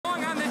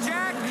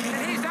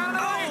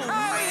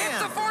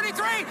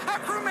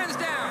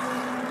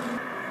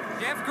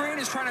of green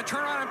is trying to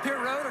turn on pit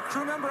road. A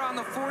crew member on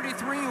the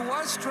 43 who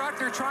was struck.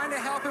 They're trying to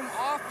help him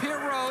off pit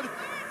road.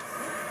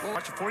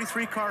 Watch the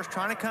 43 cars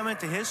trying to come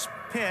into his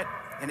pit,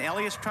 and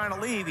Elliott's trying to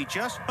leave. He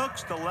just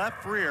hooks the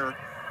left rear.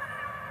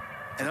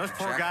 And those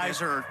poor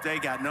guys they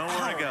got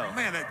nowhere to go.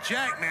 Man, that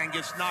jack man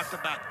gets knocked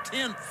about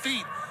 10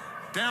 feet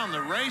down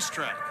the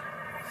racetrack.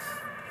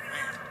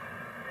 Man.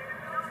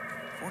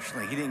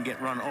 Fortunately, he didn't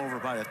get run over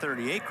by the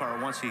 38 car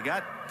once he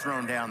got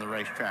thrown down the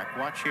racetrack.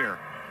 Watch here.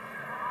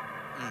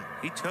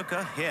 He took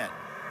a hit.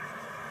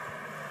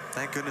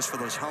 Thank goodness for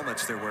those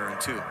helmets they're wearing,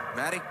 too.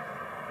 Matty?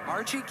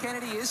 Archie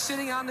Kennedy is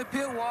sitting on the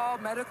pit wall,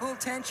 medical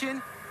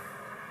attention.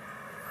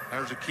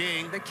 There's the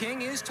King. The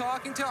King is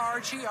talking to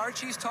Archie.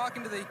 Archie's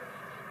talking to the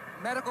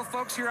medical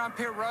folks here on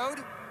pit road.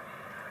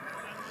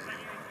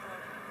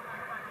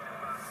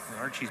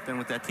 Archie's been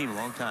with that team a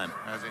long time.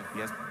 Has he?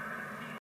 Yes.